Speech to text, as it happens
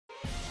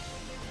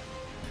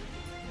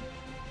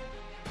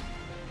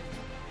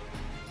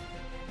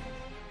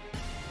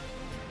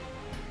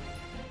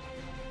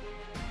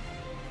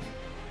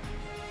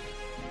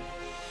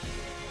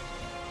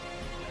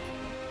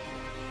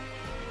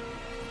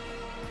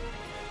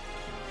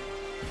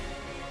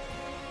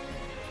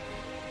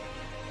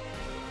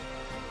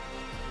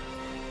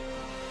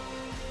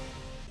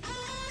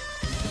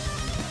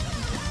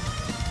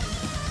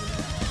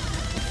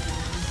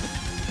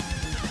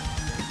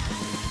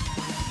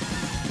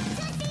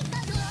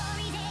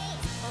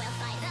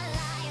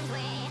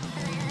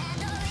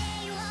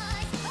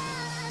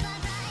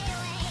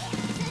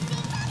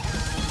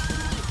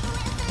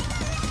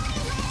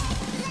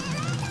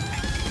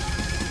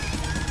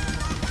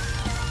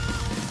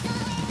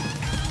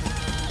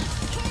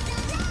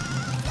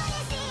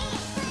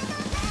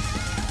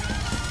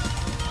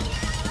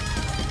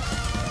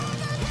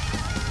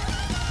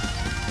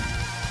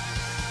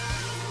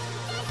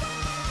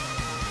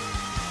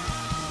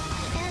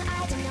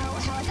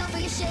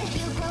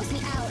You gross me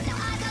out. Now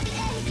I got the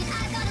ache and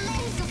I got a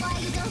leg, so why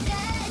you don't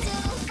get to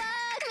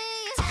fuck me?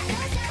 I'm no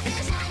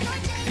selfish, I'm no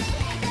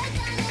jaded. Ain't the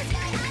gun in the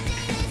sky, I'm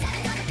dated.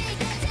 Haven't got a big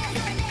dick till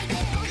you're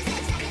naked. Only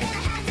 6 seconds and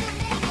I had to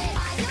fake it.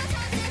 Are you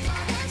toxic?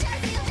 Wanna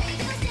trust you? Hey,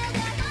 you still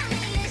got mommy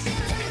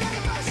issues. You got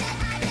the bullshit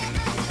I can't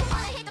undo.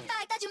 Wanna hate the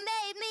fact that you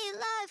made me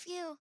love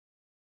you.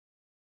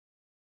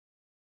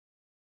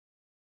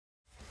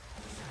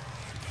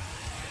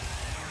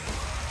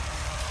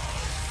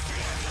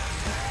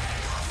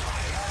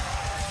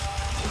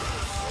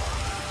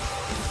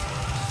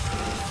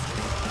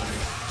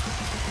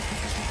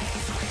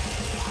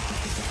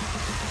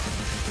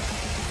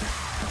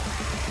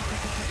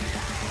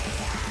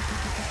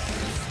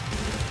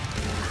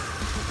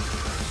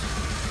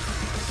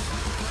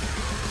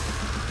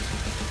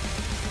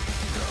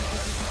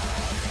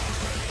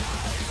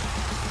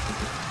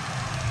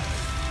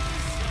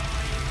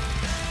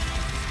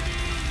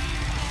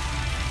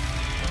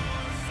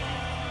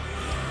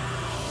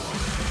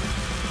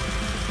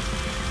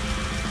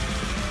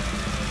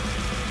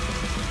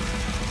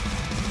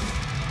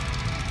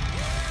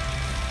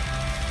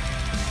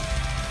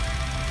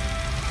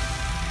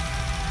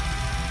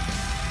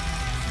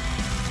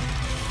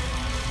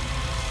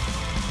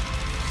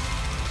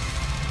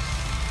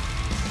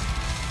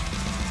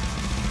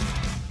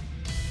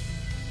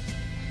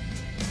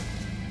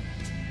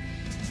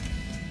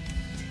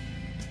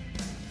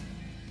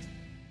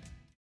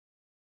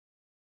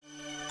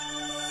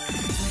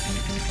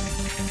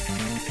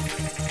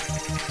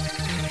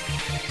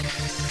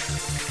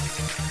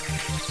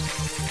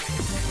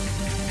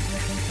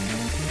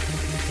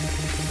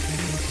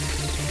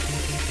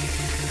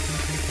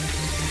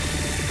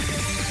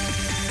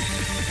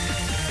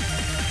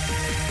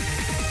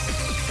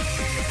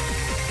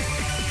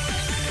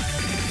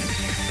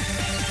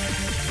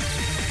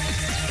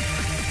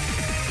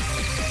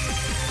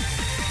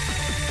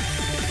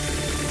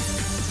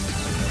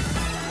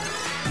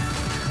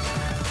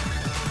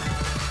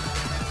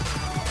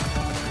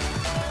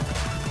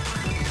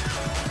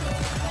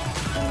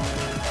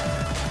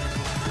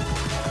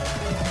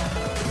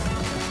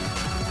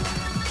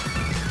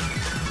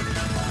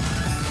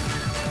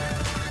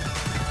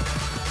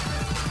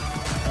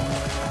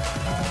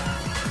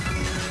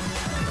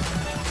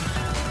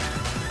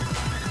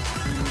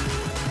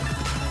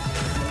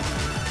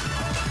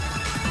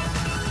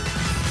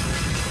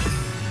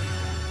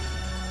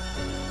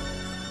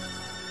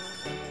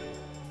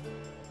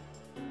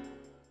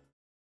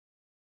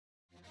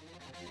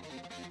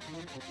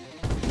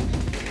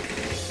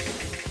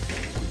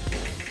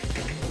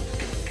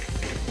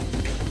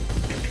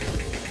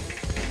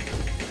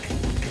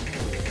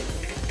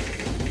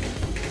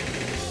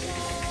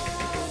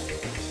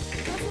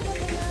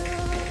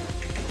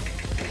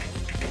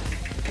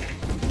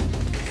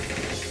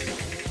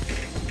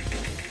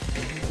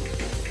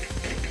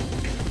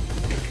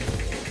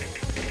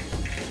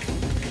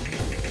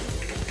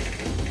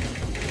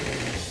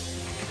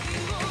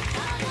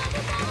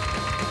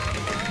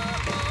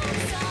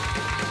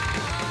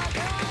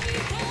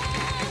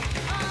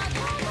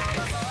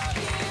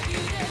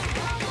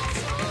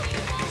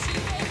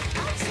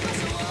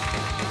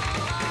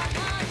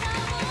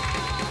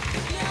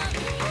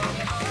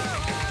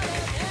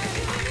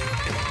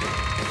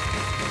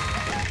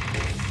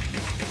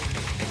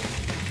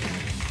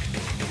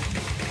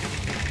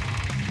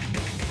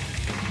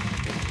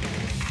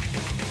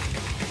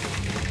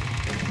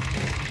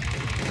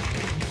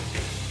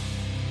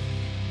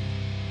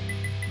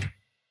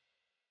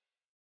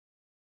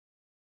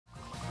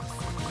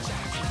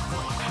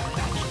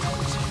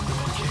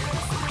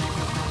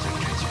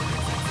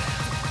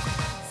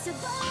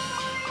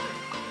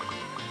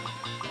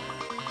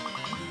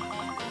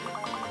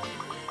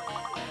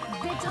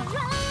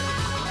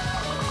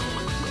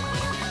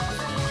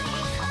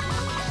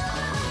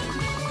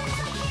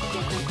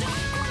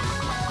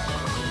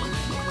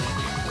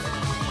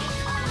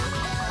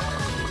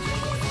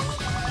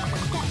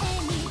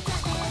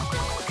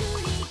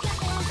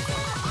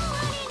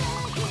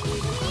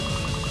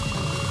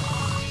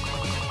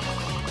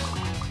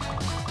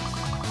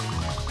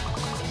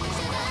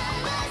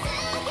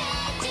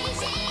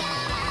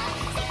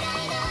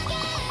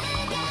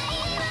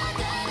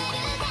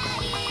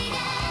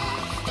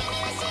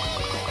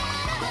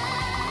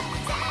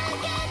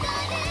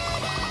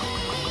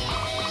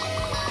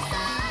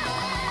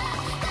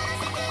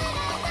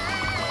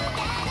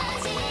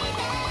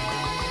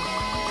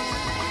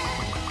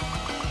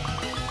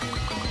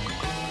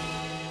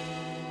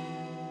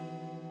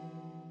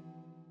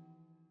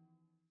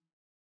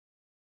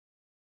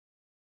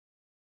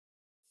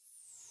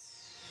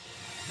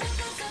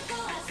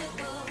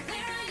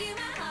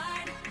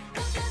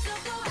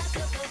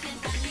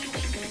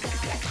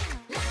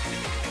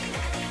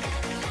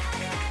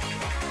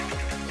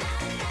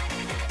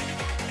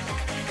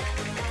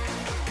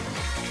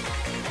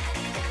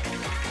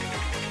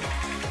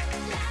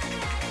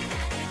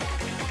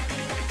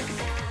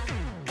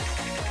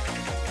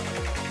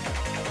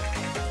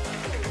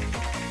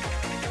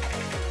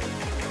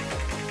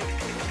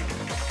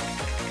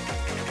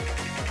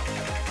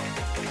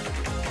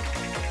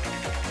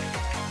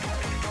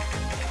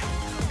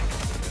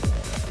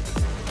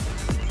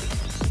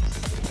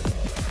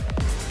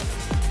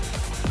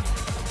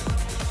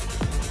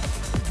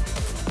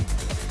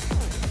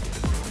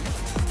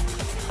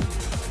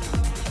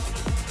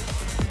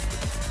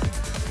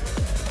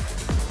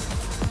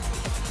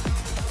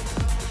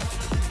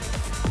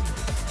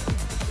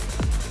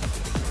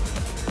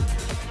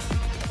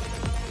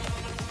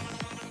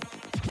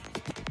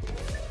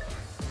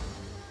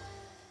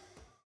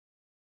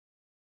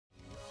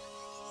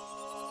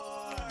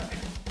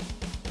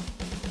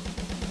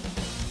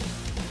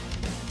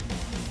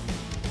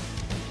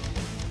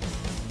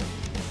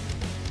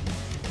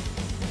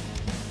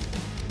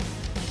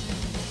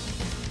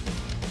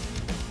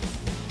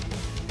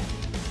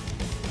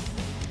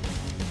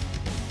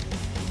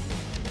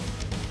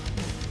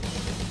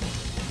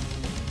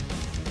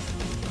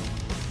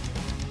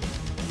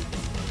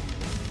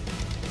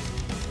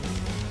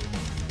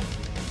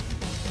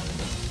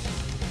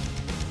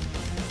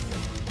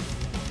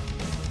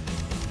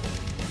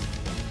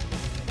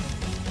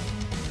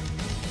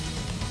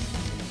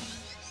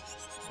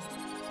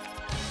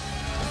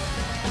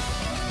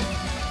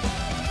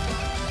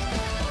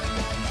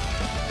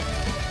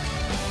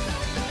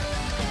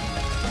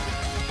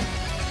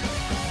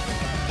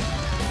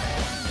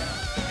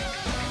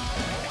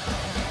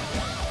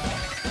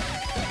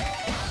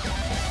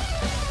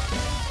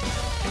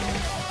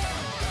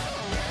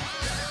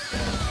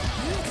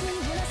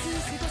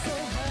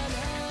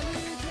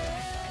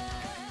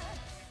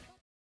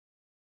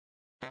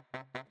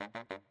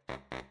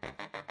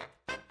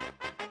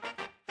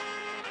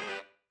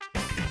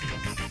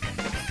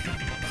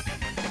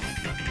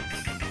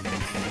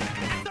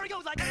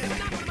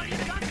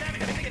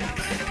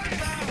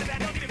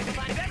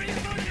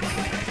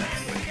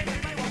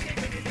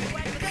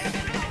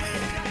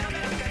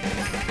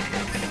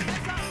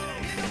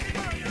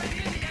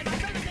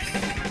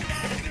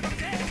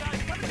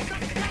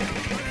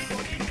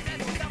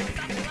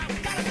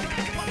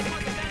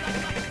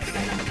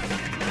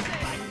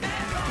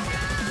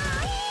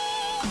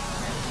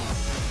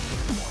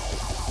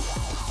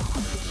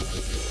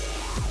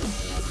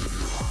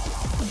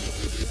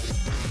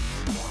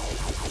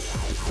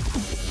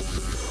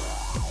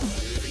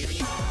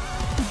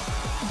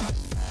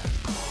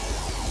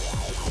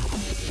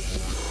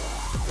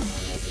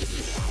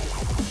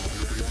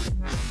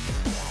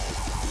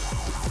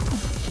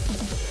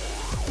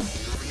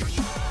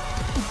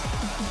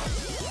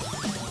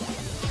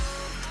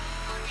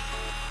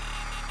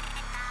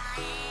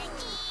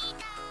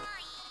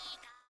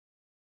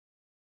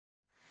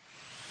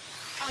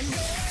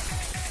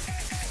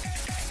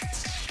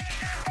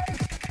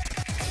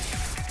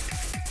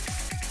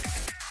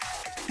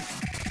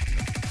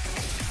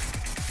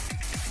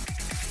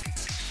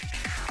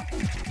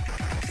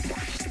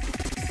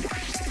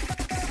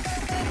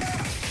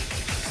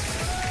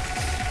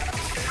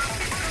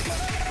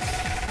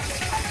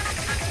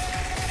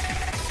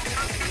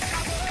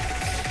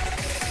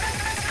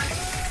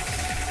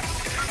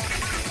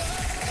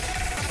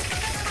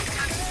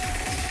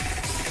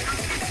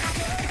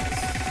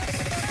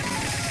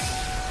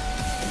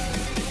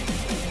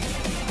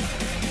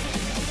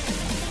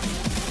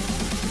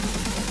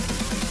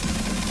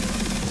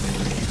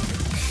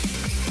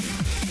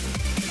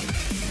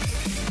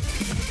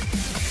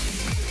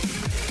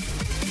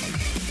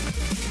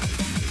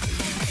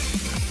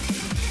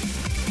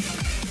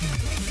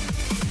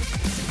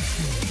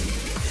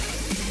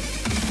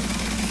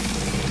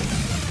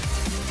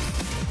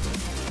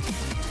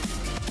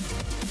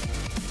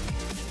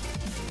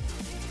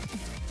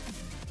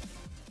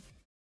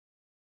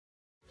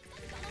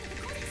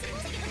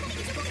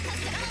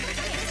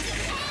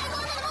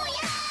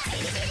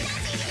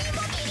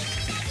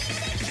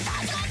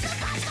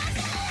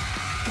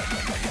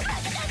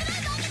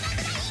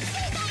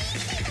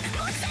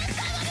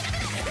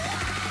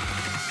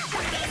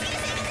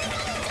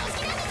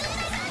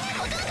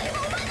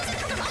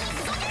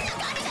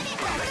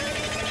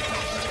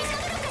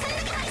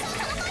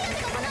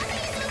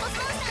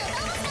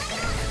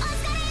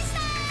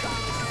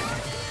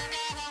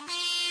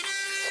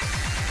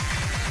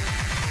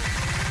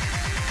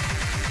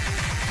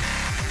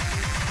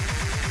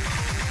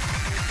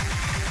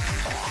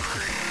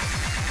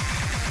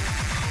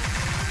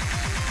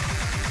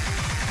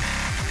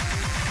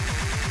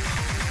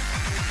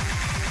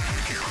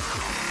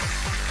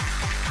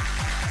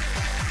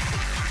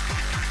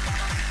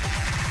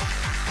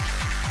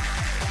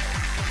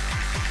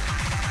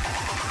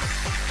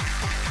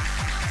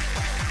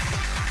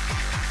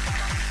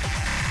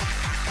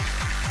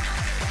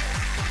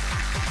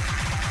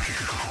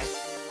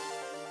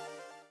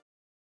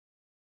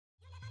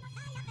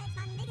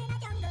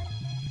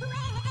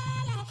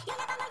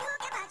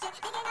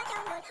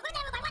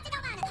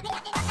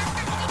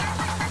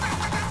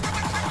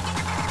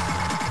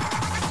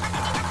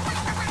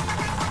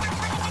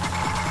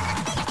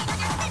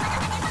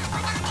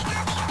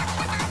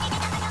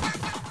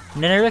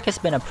 Nineric has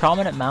been a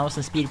prominent mouse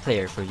and speed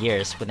player for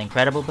years with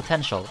incredible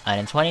potential, and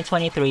in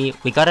 2023,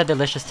 we got a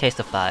delicious taste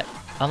of that,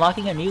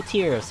 unlocking a new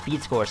tier of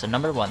speed scores at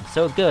number 1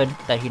 so good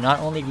that he not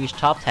only reached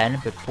top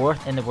 10 but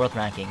 4th in the world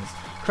rankings,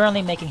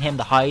 currently making him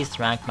the highest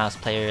ranked mouse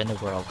player in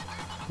the world.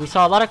 We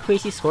saw a lot of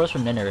crazy scores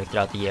from Nineric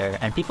throughout the year,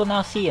 and people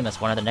now see him as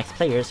one of the next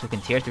players who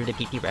can tear through the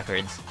PP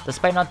records.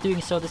 Despite not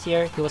doing so this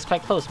year, he was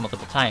quite close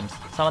multiple times.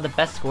 Some of the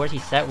best scores he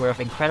set were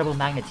of incredible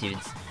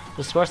magnitudes.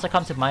 The scores that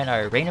come to mind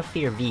are Reign of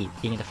Fear V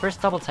being the first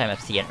double time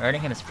FC and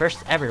earning him his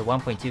first ever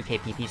 1.2k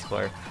PP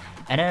score,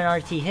 and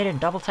NNRT Hidden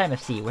double time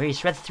FC where he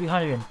shreds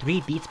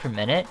 303 beats per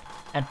minute,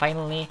 and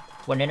finally,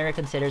 when Ninira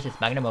considers his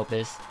magnum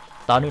opus,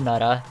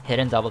 Danunara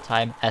Hidden Double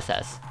Time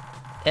SS.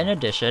 In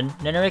addition,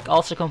 Nineric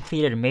also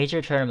completed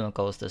major tournament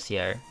goals this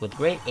year. With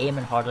great aim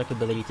and hard luck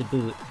ability to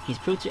boot, he's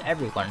proved to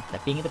everyone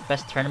that being the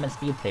best tournament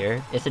speed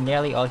player isn't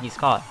nearly all he's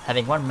got,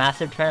 having won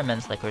massive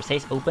tournaments like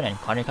Corsair's Open and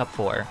Conner Cup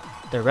 4.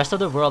 The rest of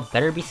the world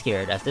better be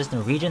scared as this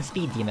Norwegian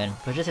speed demon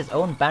pushes his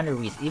own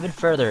boundaries even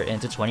further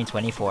into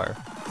 2024.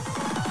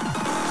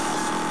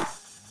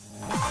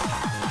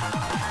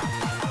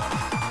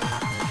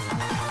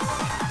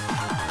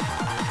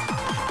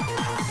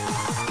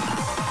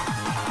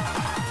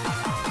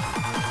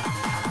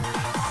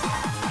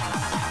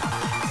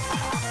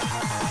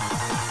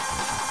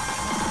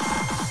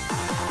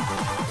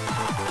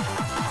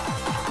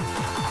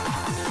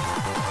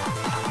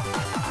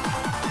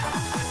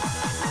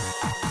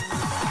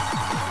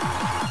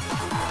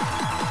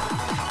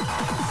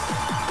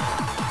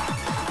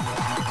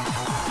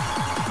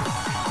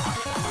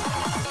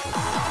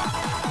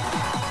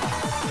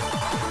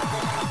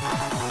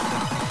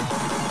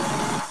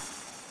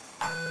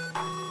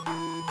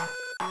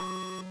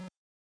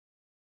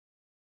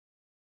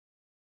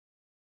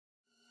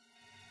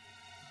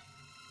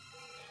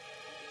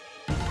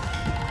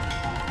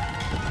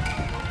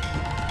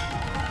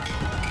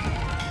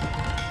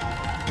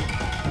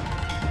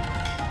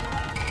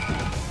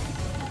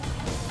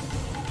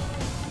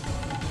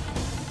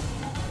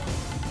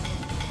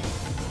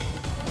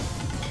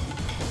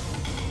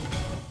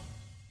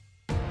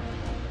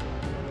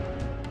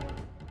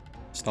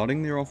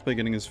 Starting the year off by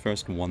getting his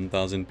first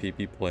 1000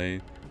 PP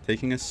play,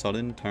 taking a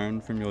sudden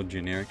turn from your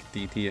generic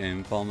DT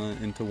aim farmer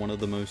into one of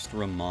the most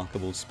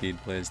remarkable speed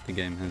players the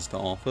game has to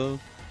offer,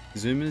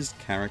 Zuma's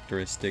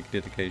characteristic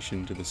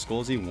dedication to the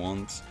scores he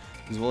wants,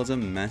 as well as a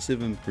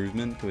massive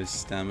improvement to his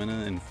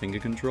stamina and finger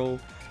control,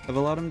 have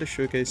allowed him to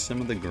showcase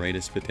some of the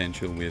greatest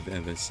potential we've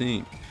ever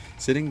seen,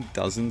 sitting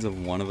dozens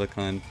of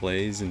one-of-a-kind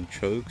plays and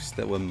chokes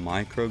that were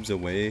microbes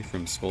away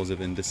from scores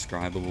of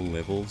indescribable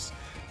levels.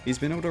 He's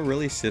been able to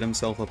really set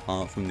himself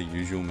apart from the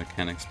usual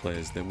mechanics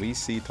players that we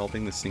see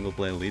topping the single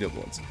player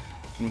leaderboards,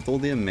 and with all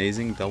the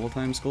amazing double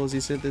time scores he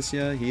set this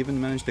year, he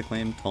even managed to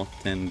claim top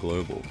 10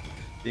 global,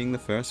 being the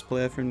first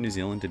player from New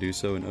Zealand to do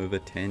so in over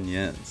 10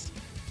 years.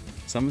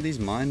 Some of these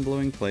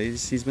mind-blowing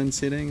plays he's been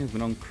setting have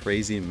been on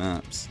crazy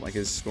maps, like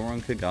his score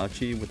on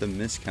Kagachi with a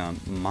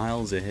miscount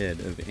miles ahead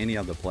of any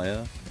other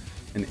player,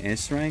 an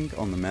S rank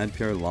on the Mad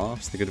Pure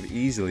Laughs that could have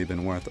easily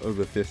been worth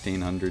over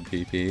 1500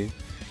 PP,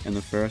 and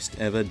the first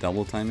ever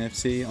double time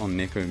FC on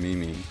Neko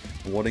Mimi,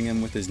 awarding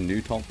him with his new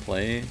top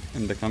play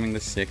and becoming the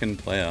second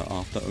player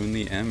after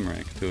only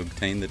Amrek to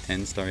obtain the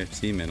 10-star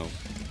FC medal.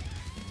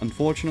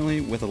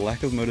 Unfortunately, with a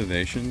lack of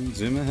motivation,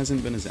 Zuma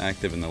hasn't been as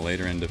active in the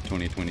later end of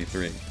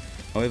 2023.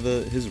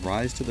 However, his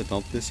rise to the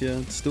top this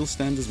year still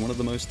stands as one of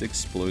the most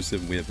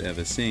explosive we have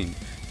ever seen,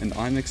 and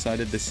I'm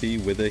excited to see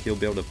whether he'll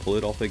be able to pull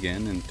it off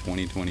again in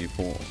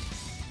 2024.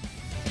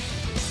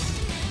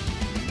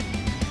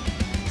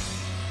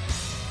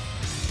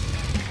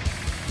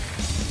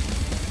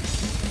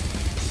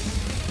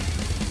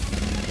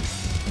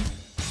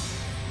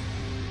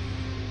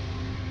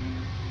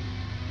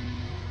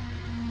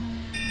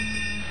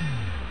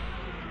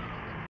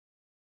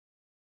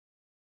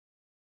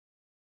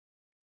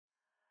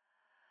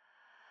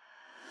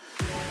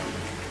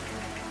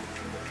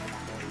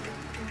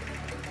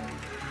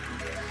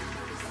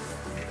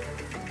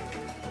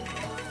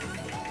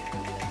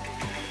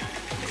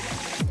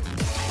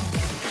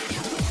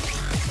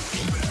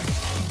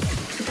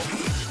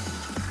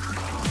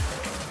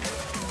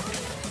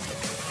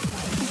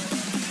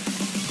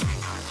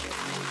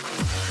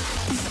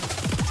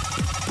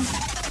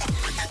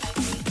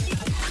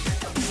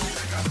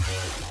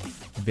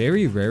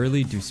 Very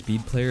rarely do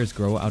speed players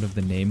grow out of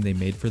the name they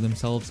made for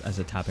themselves as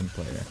a tapping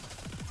player.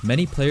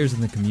 Many players in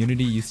the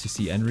community used to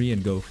see Enri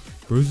and go,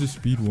 "Bro's a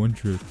speed one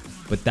trick,"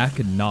 but that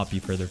could not be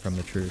further from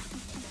the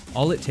truth.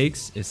 All it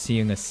takes is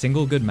seeing a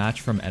single good match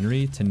from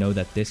Enri to know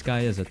that this guy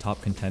is a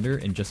top contender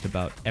in just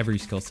about every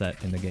skill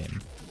set in the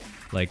game.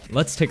 Like,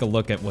 let's take a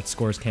look at what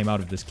scores came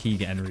out of this Keeg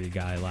Enri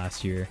guy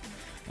last year.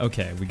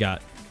 Okay, we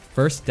got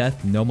First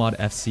Death Nomad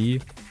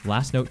FC,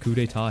 Last Note Coup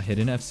d'etat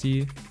Hidden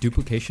FC,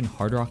 Duplication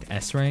Hard Rock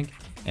S rank,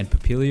 and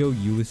Papilio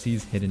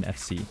Ulysses Hidden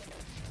FC.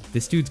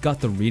 This dude's got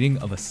the reading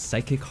of a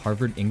psychic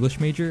Harvard English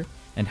major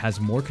and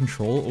has more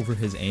control over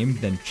his aim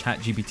than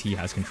ChatGPT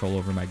has control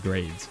over my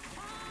grades.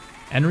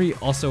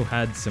 Enri also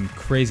had some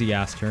crazy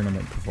ass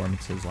tournament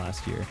performances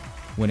last year,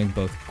 winning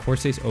both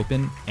Corsair's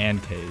Open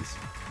and K's,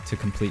 to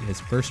complete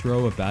his first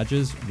row of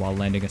badges while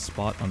landing a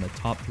spot on the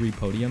top 3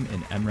 podium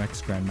in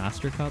MREC's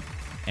Grandmaster Cup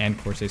and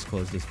Corsair's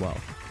Closed as well.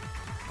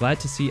 Glad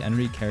to see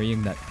Enri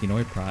carrying that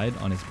Pinoy pride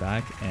on his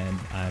back, and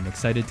I'm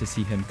excited to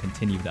see him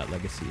continue that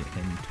legacy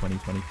in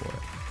 2024.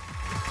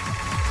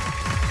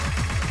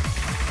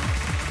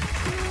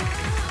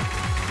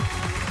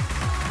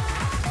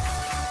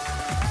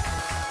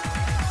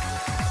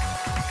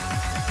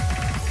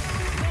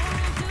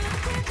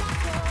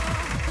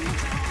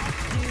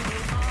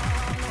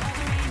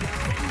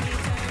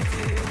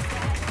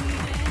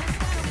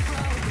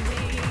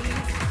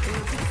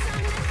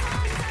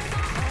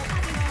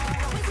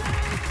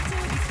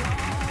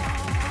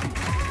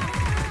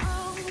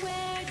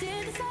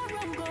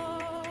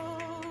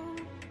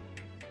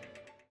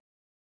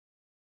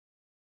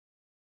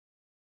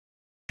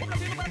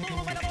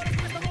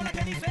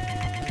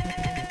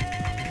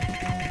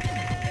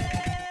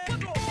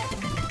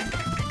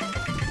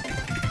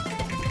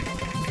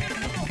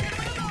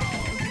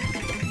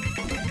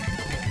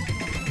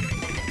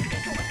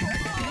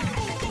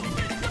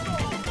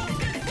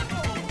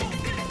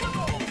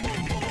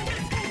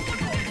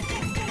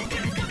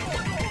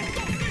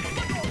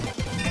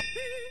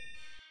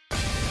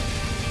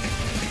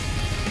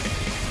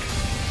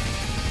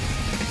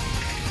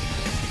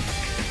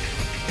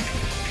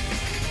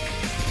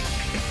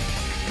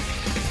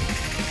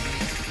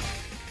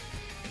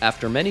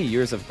 After many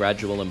years of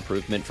gradual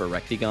improvement for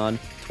Rectigon,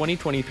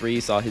 2023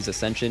 saw his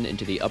ascension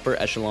into the upper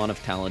echelon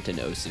of talent in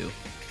Osu.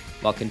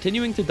 While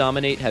continuing to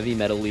dominate heavy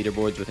metal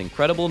leaderboards with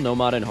incredible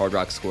no-mod and hard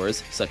rock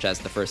scores, such as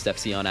the first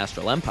FC on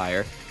Astral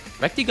Empire,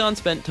 Rectigon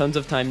spent tons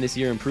of time this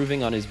year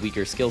improving on his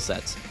weaker skill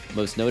sets,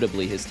 most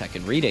notably his tech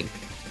and reading.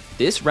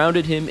 This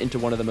rounded him into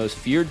one of the most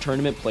feared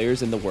tournament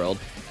players in the world,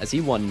 as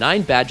he won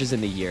 9 badges in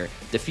the year,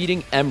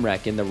 defeating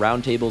MREC in the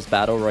Roundtables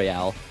Battle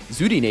Royale,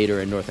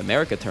 Zudinator in North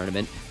America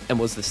tournament, and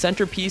was the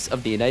centerpiece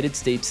of the United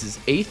States'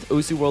 8th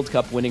Osu World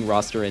Cup winning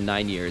roster in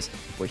 9 years,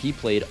 where he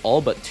played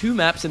all but 2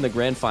 maps in the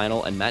grand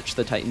final and matched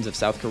the Titans of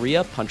South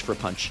Korea punch for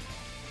punch.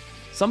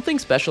 Something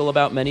special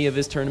about many of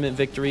his tournament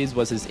victories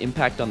was his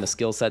impact on the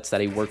skill sets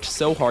that he worked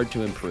so hard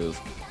to improve.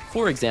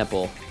 For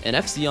example, an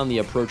FC on the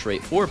approach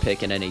rate 4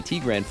 pick in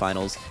NAT Grand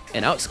Finals,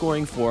 and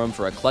outscoring Forum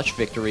for a clutch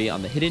victory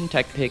on the hidden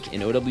tech pick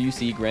in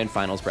OWC Grand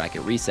Finals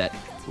bracket reset,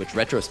 which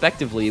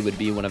retrospectively would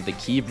be one of the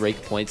key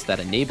breakpoints that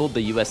enabled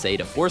the USA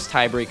to force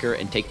tiebreaker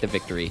and take the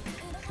victory.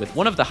 With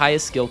one of the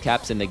highest skill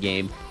caps in the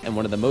game, and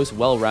one of the most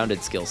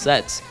well-rounded skill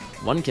sets,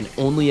 one can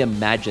only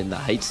imagine the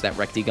heights that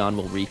Rectigon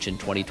will reach in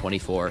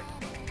 2024.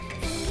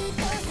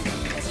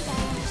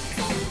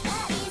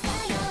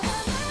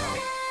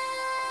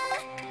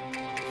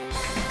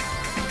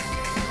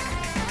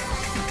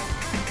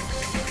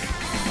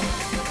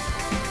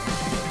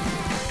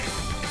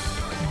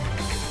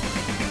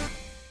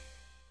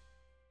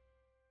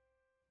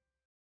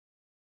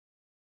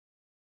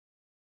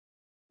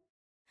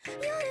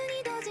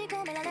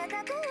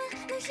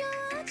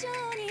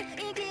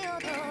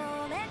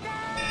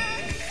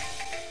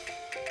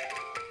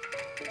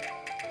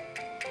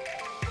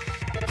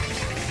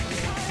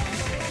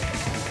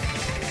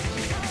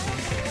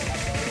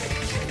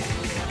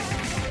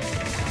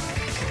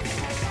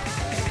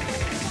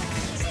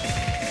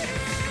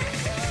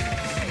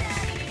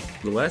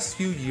 The last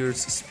few years,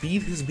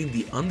 Speed has been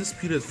the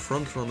undisputed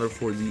frontrunner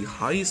for the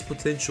highest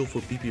potential for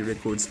PP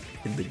records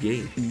in the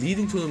game,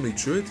 leading to the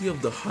majority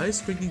of the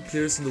highest ranking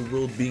players in the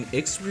world being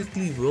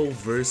expertly well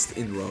versed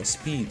in raw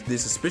speed.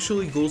 This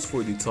especially goes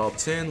for the top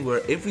 10,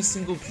 where every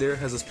single player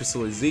has a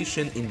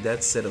specialization in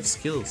that set of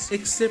skills,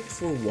 except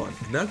for one.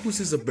 Nakus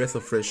is a breath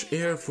of fresh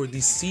air, for the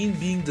scene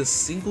being the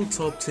single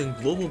top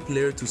 10 global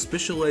player to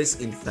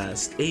specialize in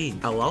fast aim,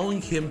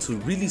 allowing him to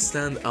really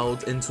stand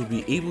out and to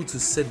be able to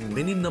set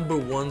many number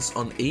ones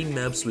on aim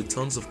maps with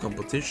tons of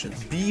competition.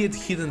 Be it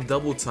hidden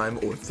double time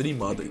or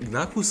 3-mod,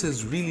 Nakus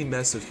has really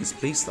mastered his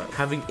playstyle,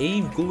 having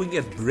aim going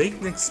at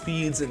breakneck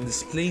speeds and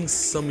displaying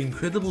some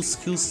incredible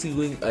skill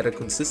ceiling at a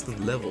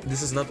consistent level.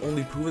 This is not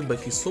only proven by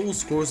his solo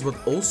scores but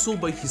also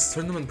by his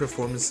tournament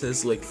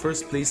performances, like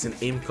first place in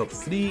Aim Cup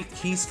 3,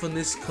 Case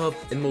Finesse Cup,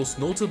 and most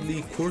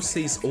notably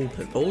Corsair's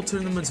Open, all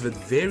tournaments with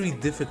very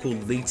difficult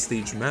late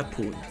stage map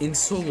pooling. In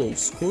solo,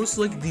 scores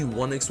like the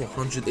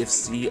 1x100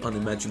 FC on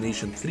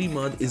Imagination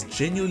 3-mod is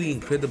genuinely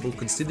incredible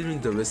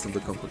considering the rest of the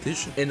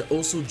competition, and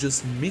also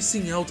just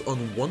missing out on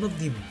one of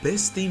the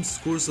best aim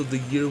scores of the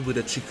year with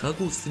a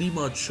Chicago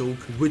 3-mod choke,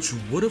 which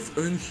would have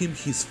earned him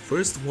his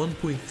first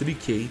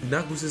 1.3k.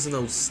 Nakus is an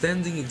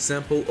outstanding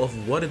example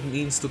of what it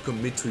means to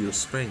commit to your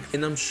strength,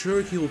 and I'm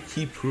sure he will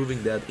keep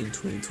proving that in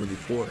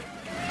 2024.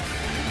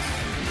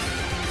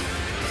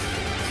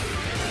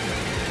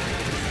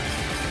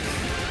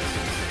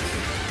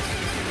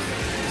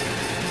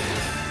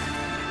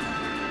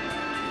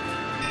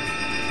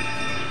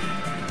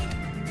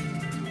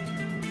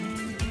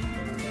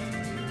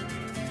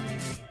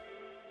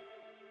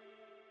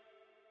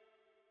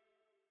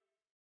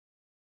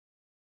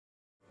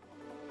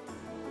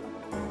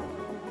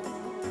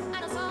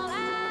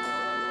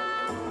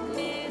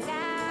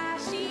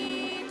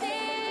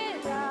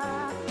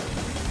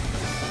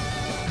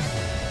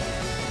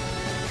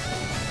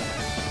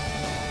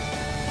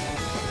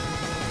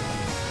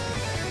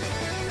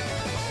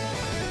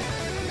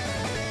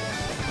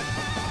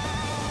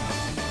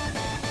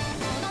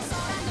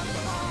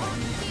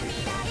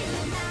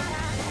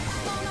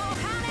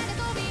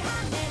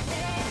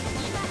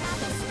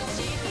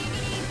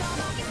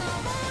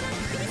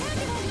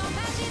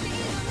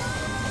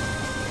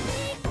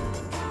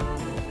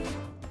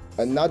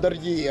 Another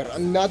year,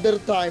 another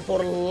time for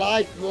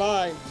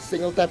Lifeline to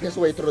single tap his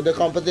way through the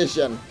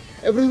competition.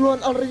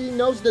 Everyone already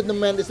knows that the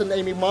man is an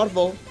aiming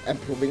marvel and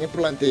proving it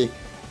plenty.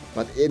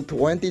 But in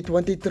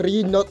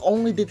 2023, not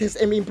only did his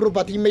aim improve,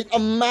 but he made a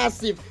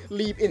massive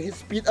leap in his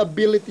speed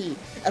ability.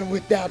 And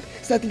with that,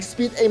 setting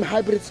speed aim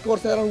hybrid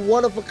scores that are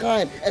one of a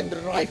kind and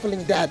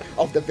rivaling that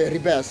of the very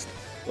best.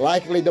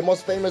 Likely the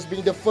most famous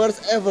being the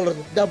first ever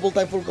double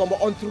time full combo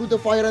on Through the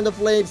Fire and the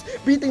Flames,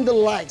 beating the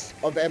likes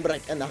of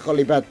Emrek and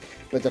Akolibet.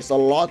 But there's a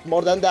lot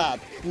more than that.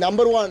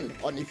 Number 1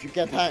 on If You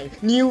Can't Hang,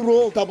 new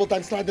rule double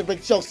time slider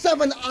break show,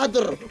 7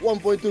 other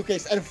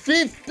 1.2Ks and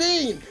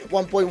 15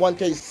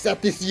 1.1Ks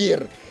set this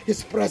year.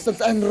 His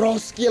presence and raw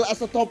skill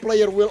as a top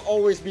player will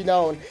always be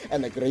known,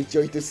 and a great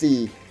joy to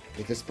see.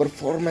 With his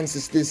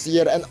performances this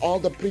year and all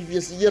the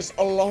previous years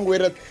along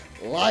with it,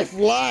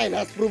 Lifeline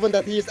has proven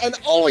that he is and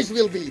always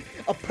will be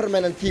a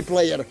permanent key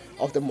player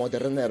of the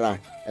modern era.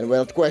 And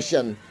without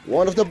question,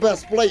 one of the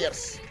best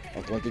players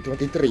of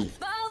 2023.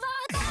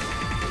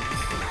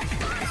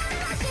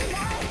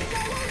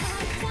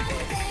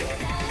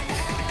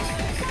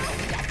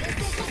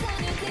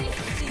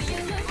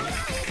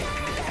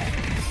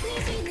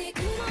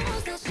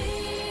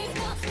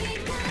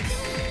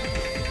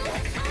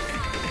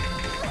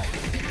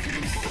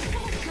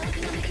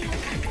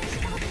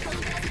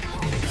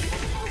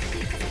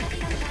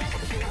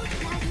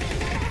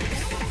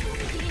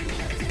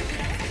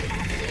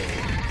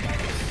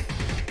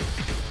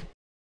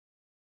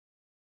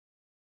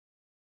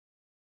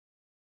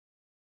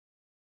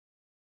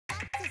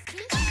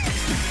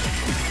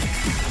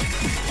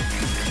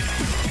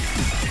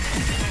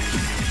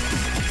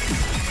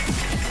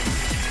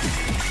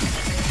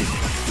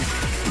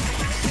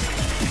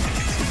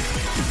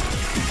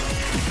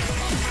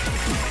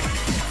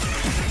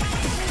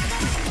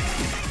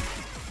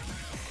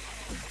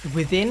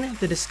 Within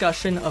the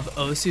discussion of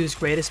Osu's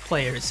greatest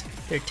players,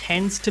 there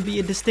tends to be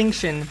a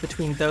distinction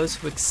between those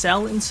who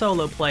excel in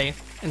solo play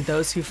and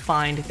those who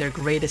find their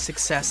greatest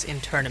success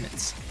in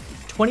tournaments.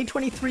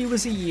 2023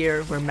 was a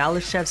year where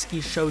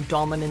Malashevsky showed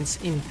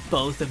dominance in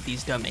both of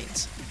these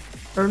domains,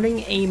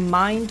 earning a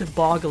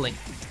mind-boggling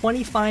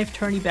 25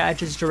 tourney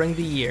badges during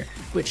the year,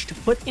 which to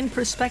put in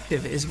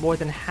perspective is more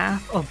than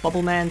half of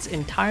Bubbleman's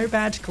entire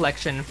badge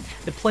collection,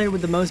 the player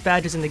with the most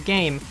badges in the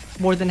game,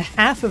 more than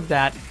half of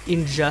that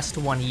in just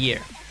 1 year.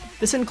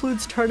 This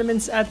includes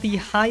tournaments at the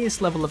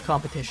highest level of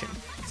competition,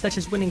 such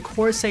as winning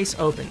Corsace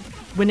Open,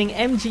 winning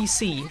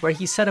MGC, where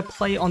he set a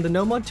play on the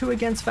No Mod 2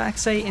 against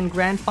Vaxei in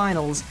Grand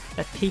Finals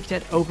that peaked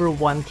at over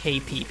 1k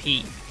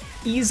PP.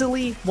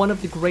 Easily one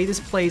of the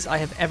greatest plays I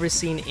have ever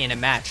seen in a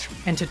match,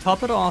 and to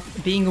top it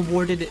off, being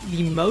awarded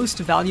the most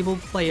valuable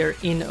player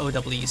in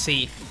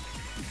OWC.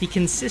 The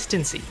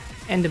consistency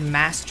and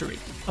mastery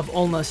of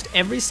almost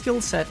every skill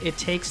set it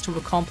takes to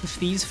accomplish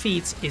these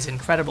feats is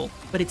incredible,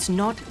 but it's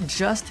not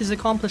just his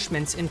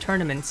accomplishments in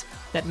tournaments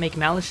that make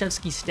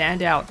Malashevsky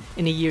stand out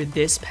in a year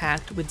this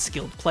packed with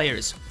skilled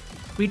players.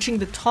 Reaching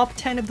the top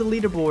 10 of the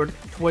leaderboard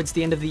towards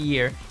the end of the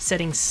year,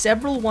 setting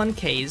several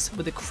 1Ks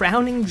with the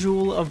crowning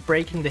jewel of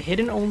breaking the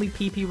hidden-only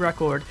PP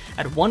record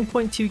at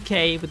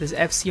 1.2k with his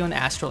FC on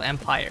Astral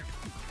Empire.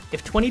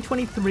 If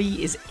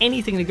 2023 is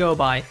anything to go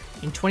by,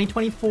 in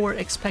 2024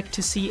 expect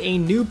to see a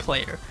new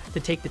player to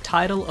take the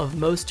title of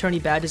most tourney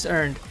badges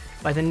earned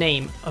by the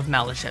name of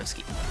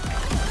Malashevsky.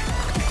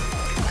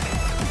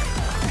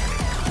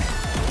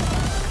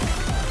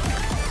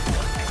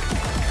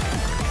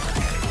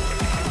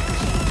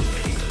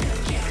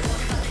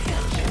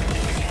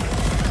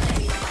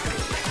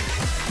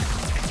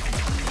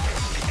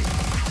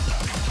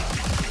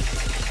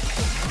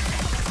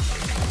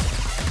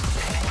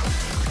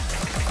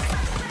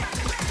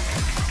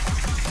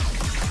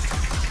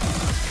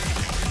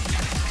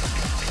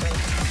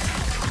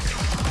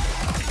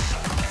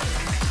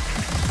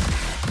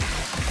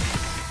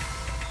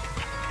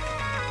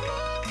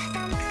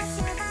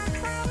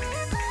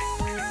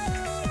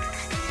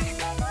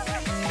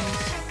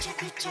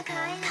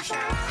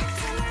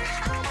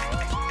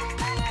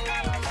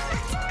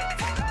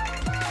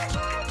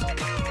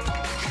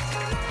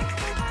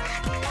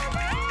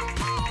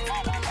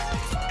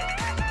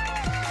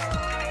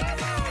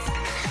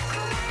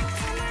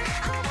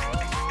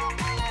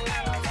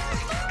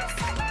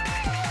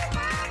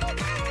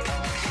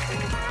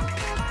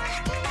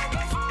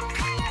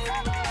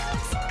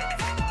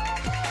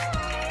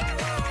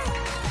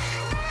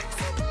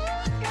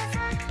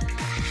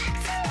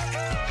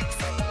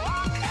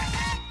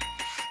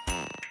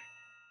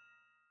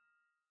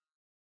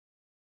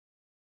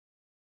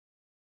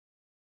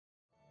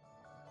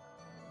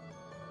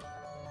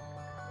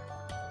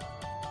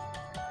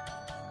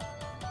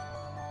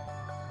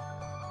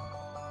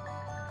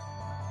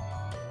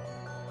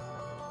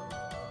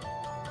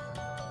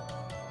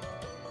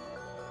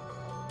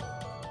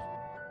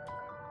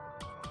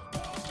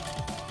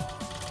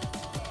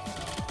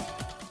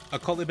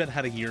 Akolibet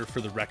had a year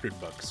for the record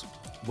books.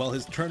 While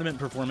his tournament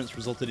performance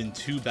resulted in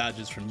 2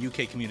 badges from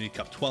UK Community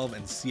Cup 12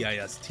 and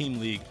CIS Team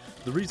League,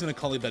 the reason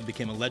Akolibet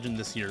became a legend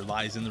this year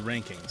lies in the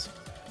rankings.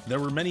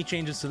 There were many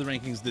changes to the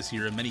rankings this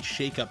year and many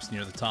shakeups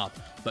near the top,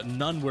 but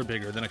none were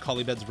bigger than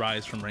Akolibet's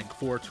rise from rank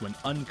 4 to an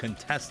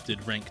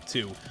uncontested rank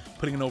 2,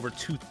 putting an over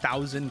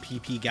 2,000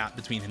 PP gap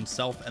between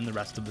himself and the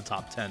rest of the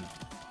top 10.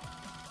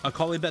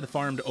 Akolibet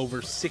farmed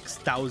over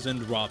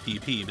 6,000 raw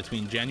PP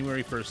between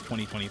January 1st,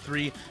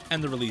 2023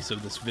 and the release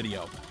of this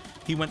video.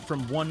 He went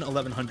from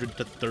 1100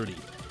 to 30.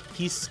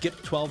 He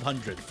skipped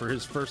 1200 for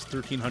his first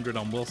 1300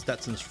 on Will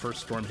Stetson's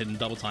first Storm Hidden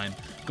Double Time,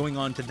 going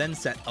on to then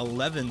set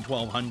 11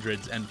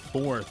 1200s and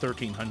 4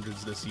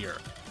 1300s this year.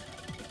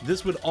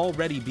 This would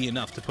already be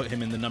enough to put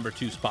him in the number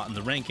 2 spot in the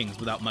rankings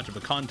without much of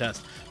a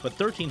contest, but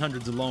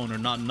 1300s alone are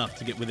not enough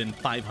to get within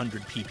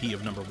 500 PP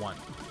of number 1.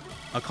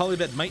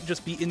 Akalibed might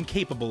just be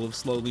incapable of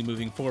slowly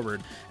moving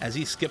forward, as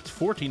he skipped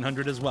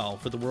 1400 as well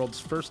for the world's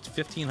first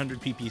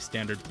 1500 PP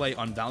standard play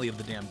on Valley of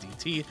the Damned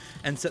DT,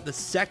 and set the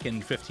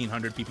second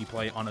 1500 PP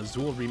play on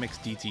Azul Remix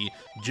DT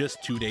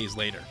just 2 days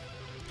later.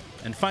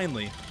 And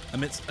finally,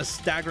 amidst a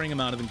staggering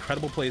amount of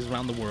incredible plays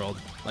around the world,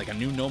 like a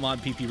new Nomad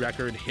PP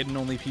record, Hidden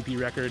Only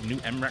PP record, new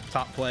MREC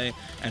top play,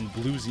 and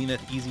Blue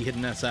Zenith Easy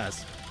Hidden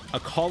SS,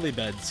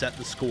 Akalibed set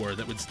the score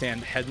that would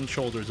stand head and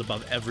shoulders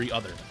above every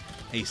other,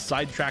 a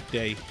Sidetrack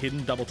Day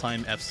Hidden Double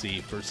Time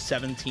FC for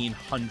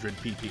 1700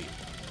 PP.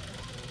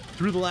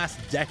 Through the last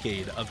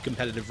decade of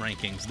competitive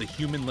rankings, the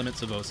human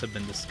limits of OS have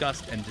been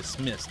discussed and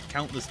dismissed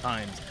countless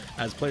times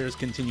as players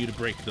continue to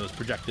break those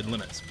projected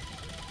limits.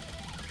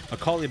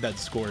 Akalibed's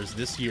scores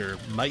this year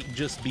might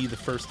just be the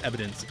first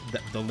evidence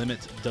that the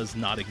limit does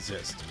not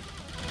exist.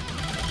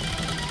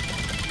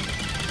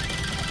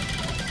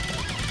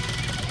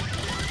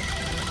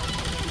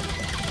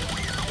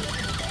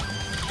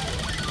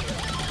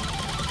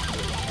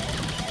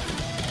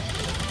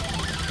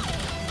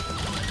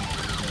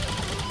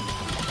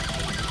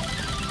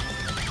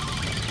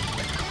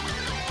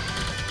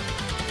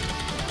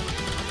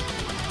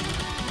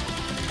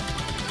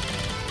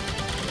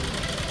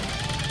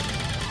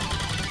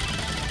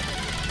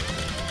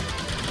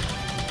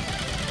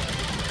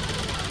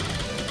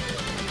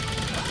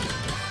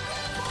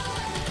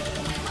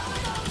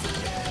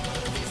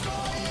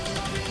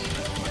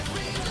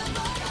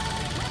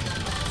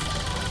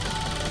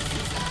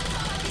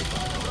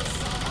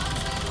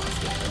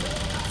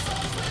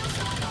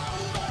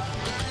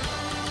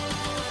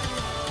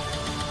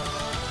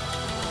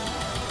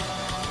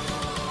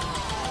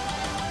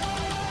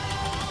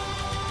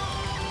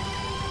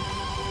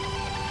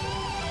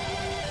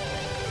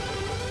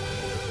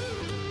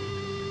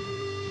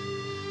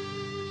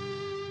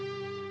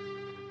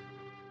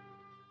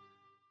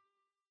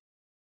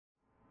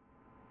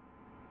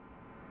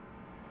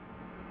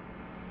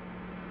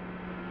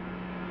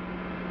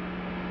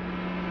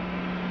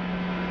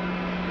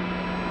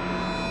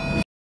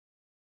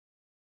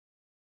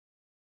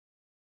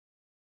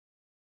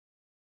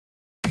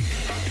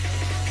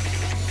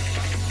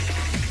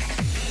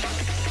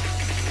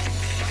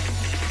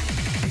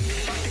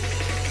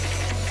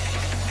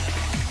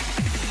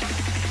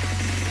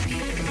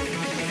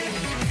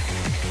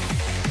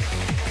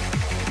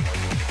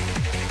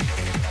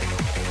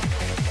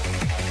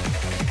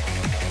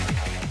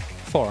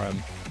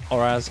 Forum,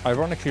 or as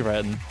ironically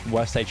written,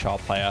 Worst HR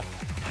Player,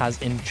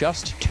 has in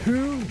just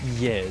 2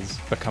 years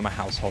become a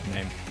household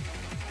name.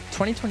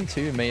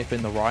 2022 may have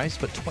been the rise,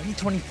 but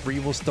 2023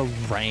 was the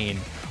reign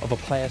of a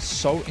player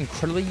so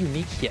incredibly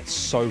unique yet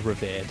so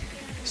revered.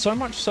 So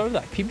much so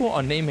that people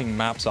are naming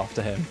maps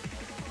after him.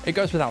 It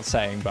goes without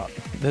saying, but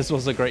this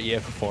was a great year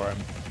for Forum.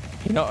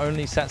 He not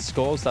only set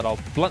scores that are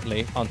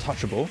bluntly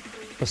untouchable,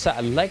 but set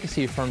a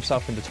legacy for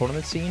himself in the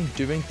tournament scene,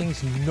 doing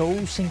things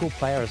no single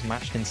player has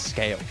matched in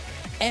scale.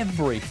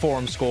 Every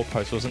Forum score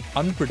post was an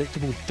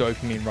unpredictable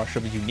dopamine rush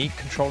of unique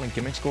control and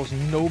gimmick scores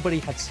nobody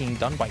had seen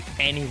done by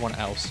anyone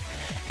else.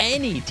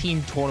 Any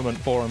team tournament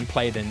Forum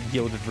played in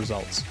yielded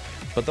results,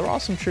 but there are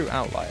some true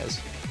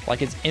outliers,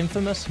 like its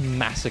infamous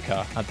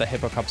massacre at the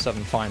Hippo Cup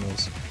 7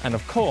 finals, and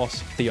of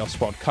course, the OS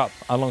World Cup,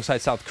 alongside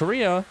South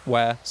Korea,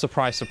 where,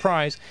 surprise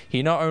surprise,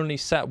 he not only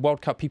set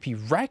World Cup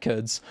PP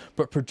records,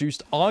 but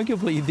produced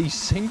arguably the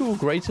single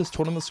greatest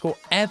tournament score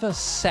ever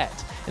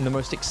set in the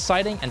most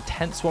exciting and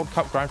tense World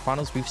Cup Grand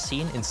Finals we've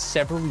seen in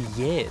several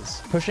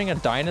years, pushing a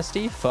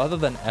dynasty further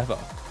than ever.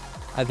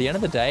 At the end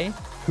of the day,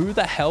 who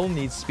the hell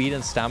needs speed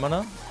and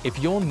stamina if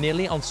you're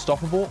nearly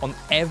unstoppable on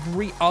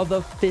every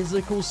other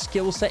physical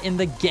skill set in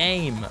the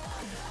game?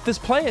 This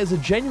player is a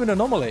genuine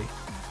anomaly.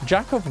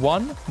 Jack of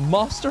one,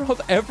 master of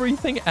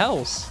everything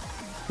else.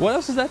 What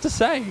else is there to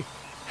say?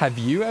 Have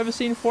you ever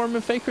seen Forum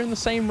and Faker in the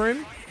same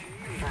room?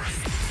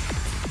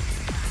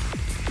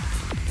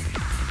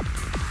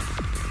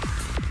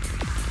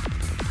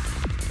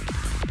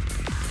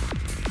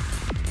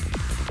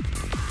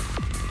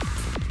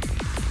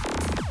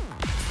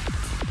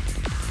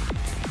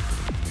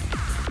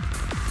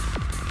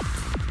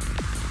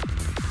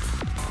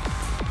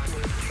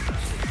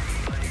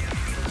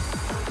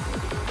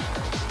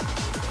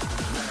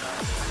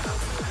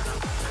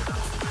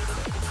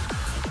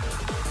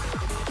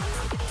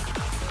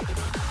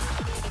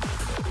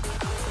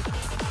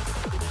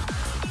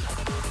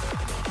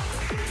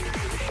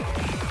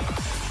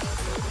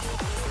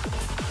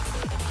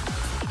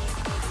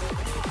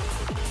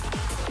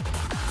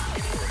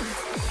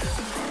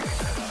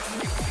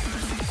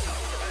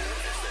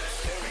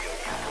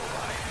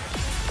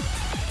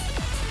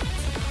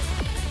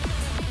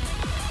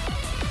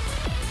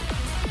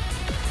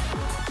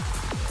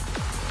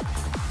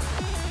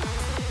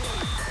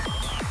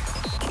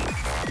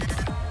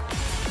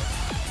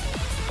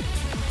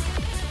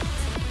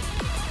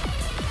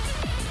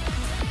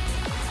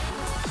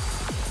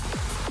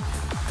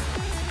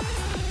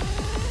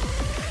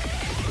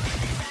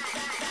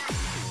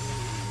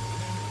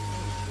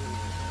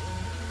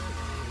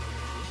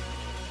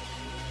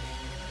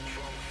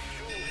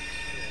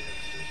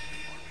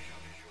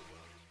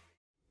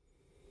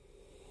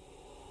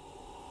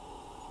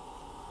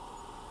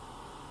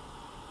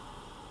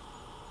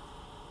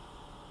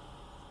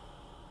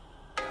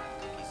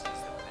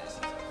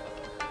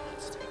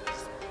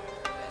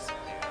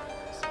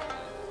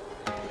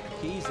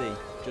 see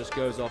just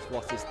goes off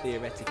what is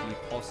theoretically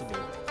possible,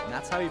 and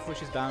that's how he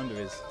pushes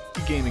boundaries.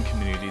 In the gaming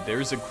community, there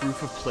is a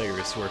group of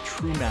players who are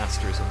true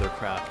masters of their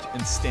craft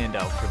and stand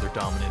out for their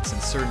dominance in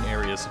certain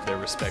areas of their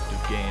respective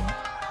game.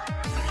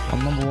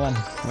 I'm number one.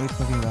 What are you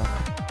talking about?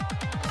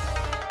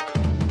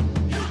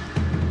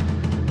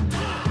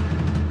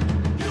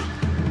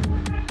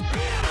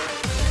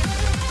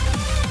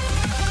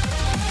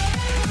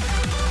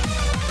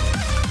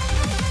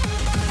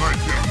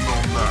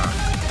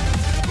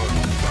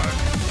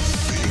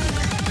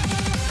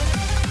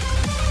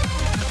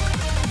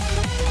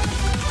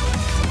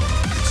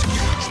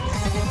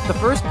 The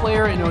first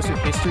player in Osu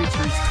history to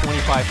reach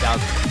 25,000.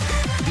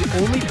 The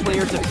only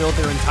player to build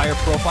their entire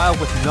profile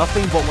with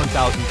nothing but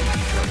 1,000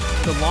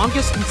 PP. The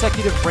longest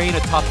consecutive reign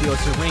atop the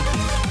Osu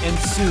rankings, and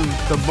soon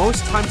the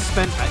most time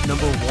spent at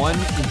number 1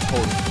 in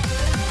total.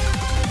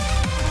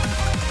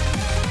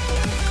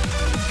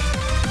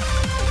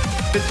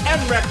 Is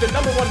MREC the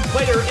 #1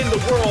 player in the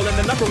world and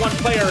the #1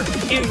 player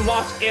in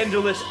Los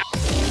Angeles?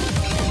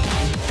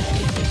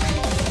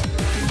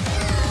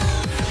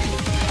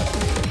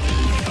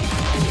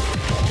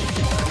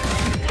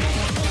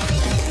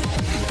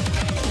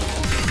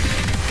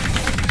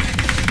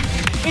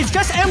 It's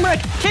just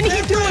Emmerich! Can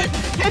he do it?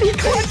 Can he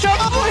clutch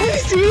up for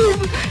his team?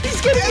 He's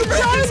getting it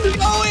done!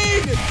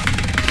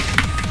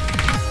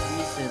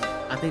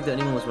 I think the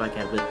only one was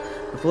Racket, but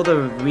before the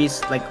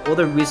all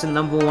the recent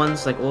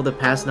 #1s, like all the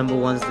past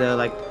 #1s, they're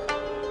like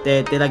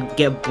they like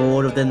get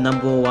bored of the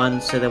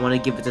 #1, so they want to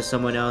give it to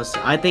someone else.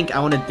 I think I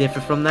want to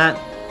differ from that,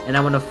 and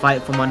I want to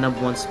fight for my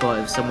 #1 spot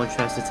if someone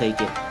tries to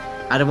take it.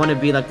 I don't want to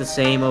be like the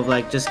same of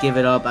like just give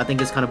it up. I think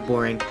it's kind of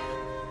boring.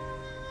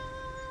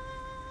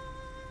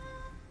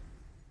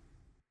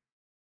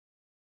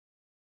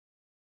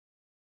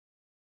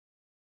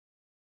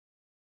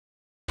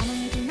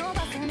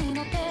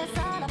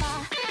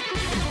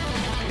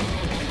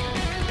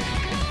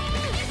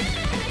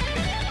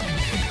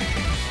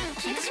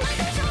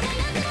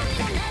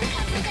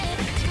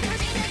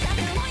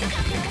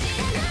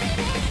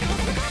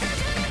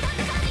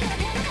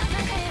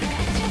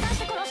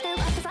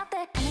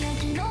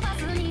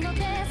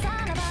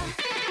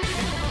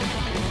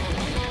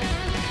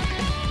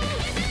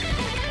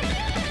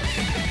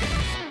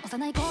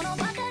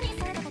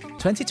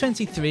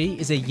 "2023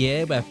 is a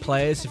year where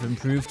players have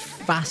improved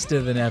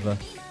faster than ever.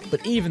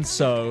 But even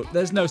so,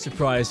 there's no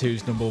surprise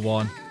who's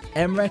 #1.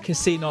 MREC has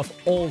seen off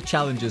all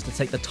challengers to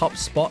take the top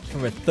spot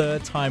for a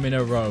 3rd time in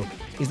a row.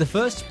 He's the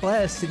first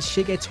player since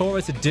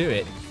Shigetora to do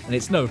it, and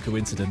it's no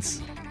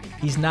coincidence.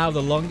 He's now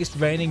the longest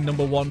reigning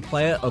 #1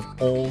 player of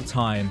all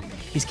time.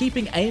 He's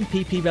keeping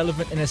AMPP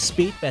relevant in a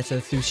speed better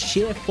through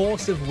sheer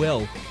force of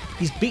will.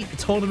 He's beat the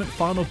tournament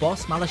final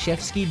boss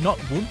Malashevsky not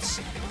once,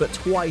 but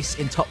twice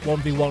in top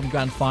 1v1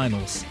 grand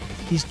finals.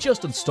 He's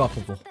just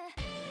unstoppable.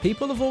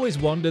 People have always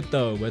wondered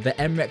though whether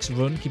MREC's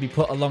run can be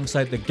put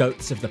alongside the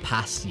GOATs of the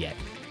past yet,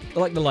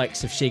 like the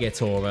likes of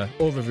Shigetora,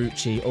 or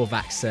Raruchi, or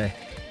Vaxe.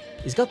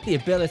 He's got the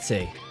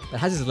ability, but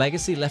has his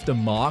legacy left a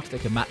mark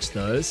that can match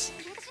those?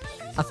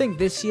 I think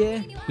this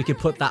year, we could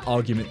put that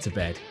argument to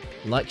bed.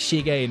 Like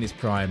Shige in his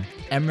prime,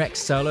 MREC's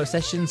solo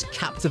sessions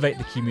captivate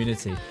the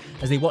community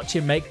as they watch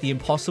him make the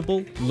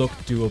impossible look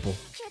doable.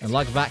 And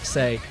like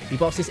Vaxe, he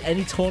bosses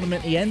any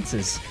tournament he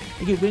enters.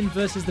 He can win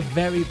versus the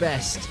very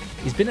best.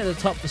 He's been at the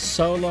top for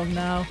so long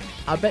now,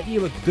 I bet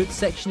you a good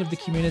section of the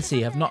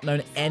community have not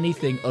known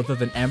anything other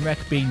than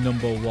MREC being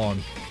 #1.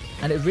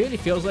 And it really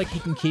feels like he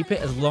can keep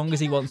it as long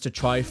as he wants to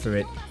try for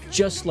it,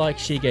 just like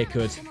Shige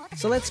could.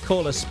 So let's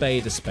call a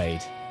spade a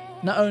spade.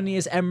 Not only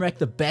is MREC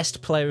the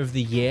best player of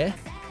the year,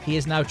 he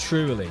is now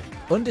truly,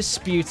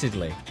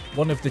 undisputedly,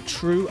 one of the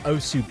true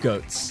Osu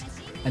GOATs,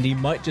 and he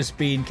might just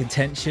be in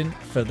contention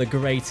for the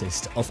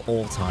greatest of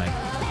all time.